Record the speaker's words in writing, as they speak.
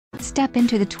Step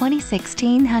into the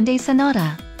 2016 Hyundai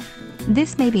Sonata.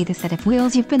 This may be the set of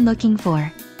wheels you've been looking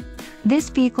for. This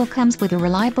vehicle comes with a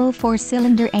reliable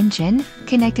 4-cylinder engine,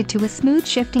 connected to a smooth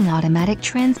shifting automatic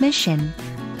transmission.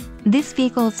 This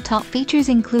vehicle's top features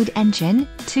include engine,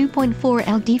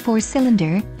 2.4L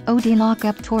D4-cylinder, OD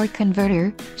lock-up torque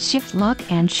converter, shift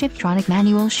lock and shiftronic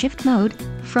manual shift mode,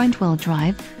 front-wheel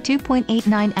drive,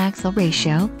 2.89 axle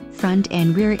ratio, front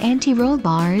and rear anti-roll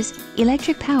bars,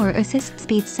 electric power assist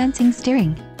speed sensing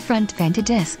steering, front vented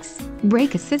discs,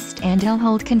 brake assist and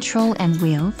L-hold control and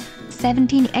wheels,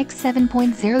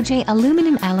 17x7.0J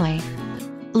aluminum alloy.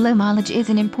 Low mileage is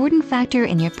an important factor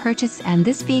in your purchase, and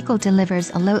this vehicle delivers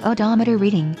a low odometer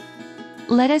reading.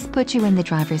 Let us put you in the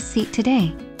driver's seat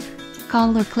today.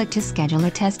 Call or click to schedule a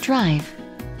test drive.